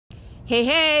Hey,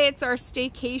 hey, it's our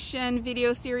Staycation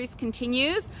video series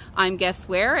continues. I'm Guess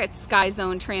Where at Sky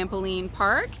Zone Trampoline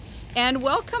Park. And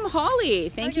welcome, Holly.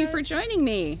 Thank you for joining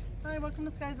me. Hi, welcome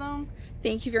to Sky Zone.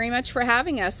 Thank you very much for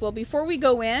having us. Well, before we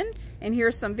go in and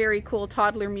hear some very cool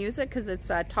toddler music, because it's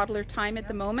toddler time at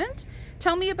the moment,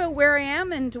 tell me about where I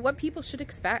am and what people should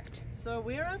expect. So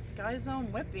we are at Sky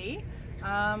Zone Whitby.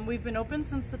 We've been open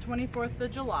since the 24th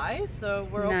of July, so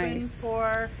we're open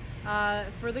for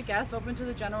the guests, open to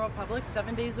the general public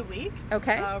 7 days a week.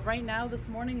 Okay. Right now, this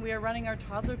morning, we are running our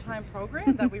toddler time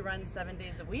program that we run 7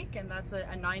 days a week, and that's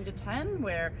a 9 to 10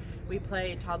 where we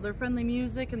play toddler-friendly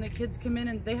music and the kids come in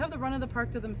and they have the run of the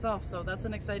park to themselves. So that's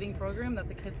an exciting program that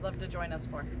the kids love to join us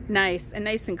for. Nice, and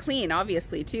nice and clean,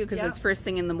 obviously, too, because it's first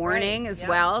thing in the morning as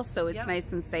well, so it's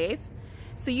nice and safe.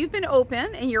 So you've been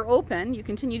open, and you're open. You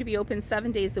continue to be open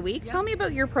 7 days a week. Tell me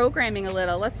about your programming a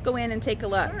little. Let's go in and take a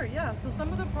look. Sure, yeah. So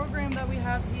some of the program that we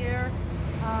have here,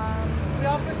 we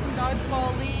offer some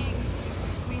dodgeball leagues.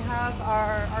 We have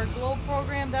our glow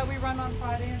program that we run on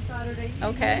Friday and Saturday evenings.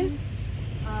 Okay.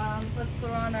 Let's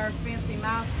throw on our fancy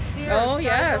masks here. Oh,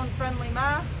 yes. Friendly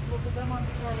masks. We'll put them on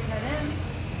before we head in.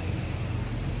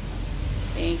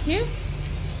 Thank you.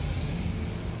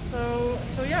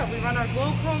 So yeah, we run our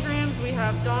glow programs, we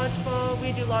have dodgeball,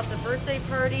 we do lots of birthday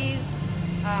parties,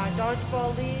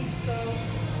 dodgeball leagues, so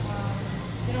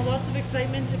you know, lots of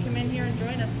excitement to come in here and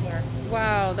join us for.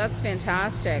 Wow, that's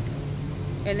fantastic.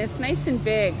 And it's nice and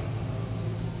big.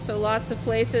 So lots of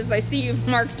places. I see you've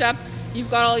marked up,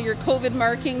 you've got all your COVID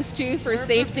markings too for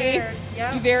safety. Prepared.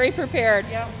 Yeah. You're very prepared.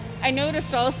 Yeah. I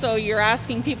noticed also you're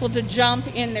asking people to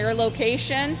jump in their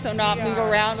location, so not move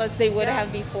around as they would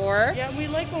have before. Yeah, we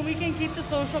like when we can keep the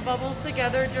social bubbles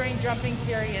together during jumping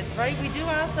periods, right? We do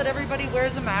ask that everybody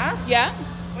wears a mask. Yeah.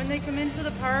 When they come into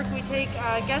the park, we take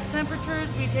guest temperatures,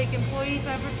 we take employee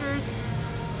temperatures.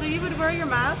 So you would wear your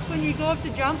mask. When you go up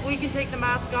to jump, we can take the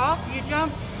mask off, you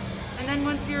jump, and then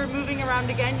once you're moving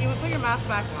around again, you would put your mask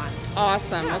back on.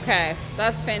 Awesome, okay.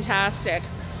 That's fantastic.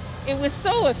 It was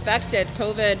so affected,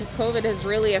 COVID has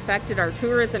really affected our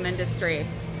tourism industry.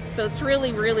 So it's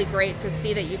really, really great to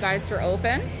see that you guys are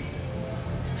open.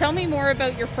 Tell me more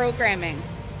about your programming.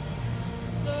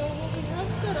 So what we have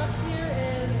set up here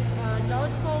is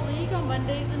Dodgeball League on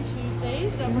Mondays and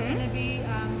Tuesdays that we're going to be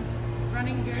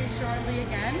running very shortly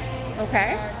again.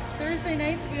 Okay. Thursday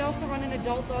nights we also run an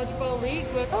adult dodgeball league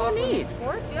with neat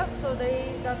sports. Yep, so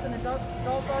that's an adult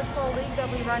dodgeball league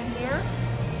that we run here.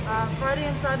 Friday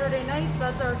and Saturday nights,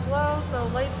 that's our glow, so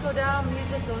lights go down,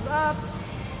 music goes up,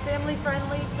 family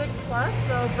friendly, 6+,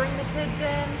 so bring the kids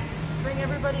in, bring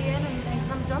everybody in and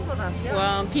come jump with us. Yeah.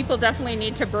 Well, people definitely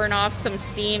need to burn off some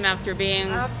steam after being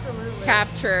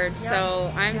captured,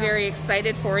 so I'm very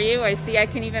excited for you. I see I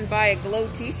can even buy a glow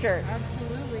t-shirt.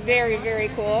 Absolutely. Very, very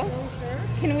cool.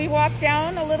 Can we walk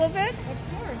down a little bit?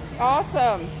 Of course. Yeah.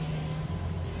 Awesome.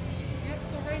 Yep,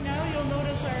 so right now you'll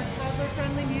notice our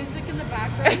toddler-friendly music in the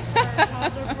background for our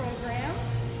toddler program.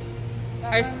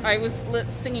 I was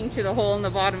singing to the hole in the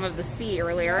bottom of the sea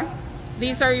earlier.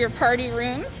 These are your party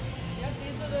rooms? Yep,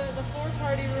 these are the 4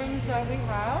 party rooms that we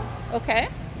have. Okay.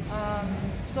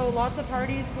 So lots of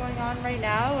parties going on right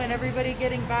now and everybody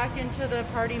getting back into the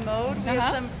party mode. We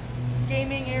have some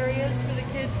gaming areas for the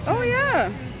kids to choose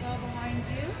well behind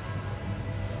you.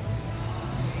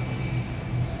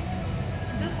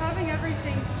 Just having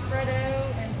everything spread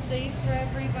out and safe for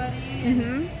everybody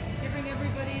and giving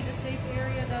everybody the safe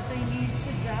area that they need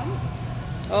to jump.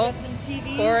 Oh, some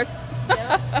TVs. Sports.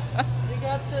 We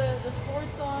got the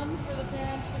sports on for the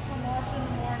parents to come watch in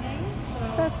the morning.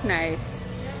 So that's nice.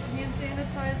 Hand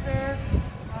sanitizer,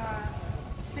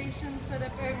 stations set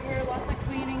up everywhere, lots of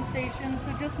cleaning stations.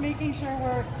 So just making sure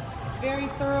we're very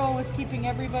thorough with keeping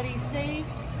everybody safe.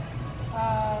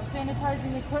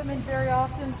 Sanitizing equipment very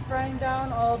often, spraying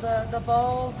down all the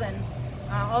balls and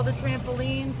all the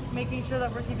trampolines, making sure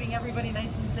that we're keeping everybody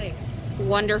nice and safe.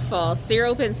 Wonderful. So you're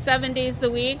open 7 days a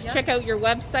week. Check out your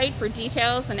website for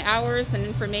details and hours and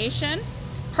information.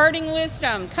 Parting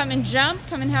wisdom, come and jump,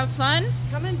 come and have fun.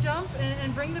 Come and jump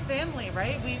and bring the family,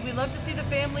 right? We love to see the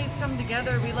families come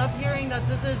together. We love hearing that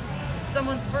this is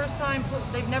someone's first time,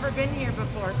 they've never been here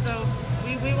before. So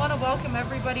we want to welcome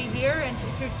everybody here and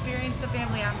to experience the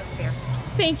family atmosphere.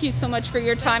 Thank you so much for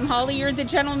your time, Holly. You're the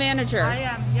general manager. I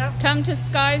am, yep. Come to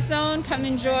Sky Zone, come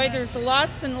enjoy. There's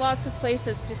lots and lots of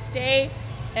places to stay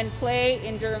and play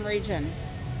in Durham region.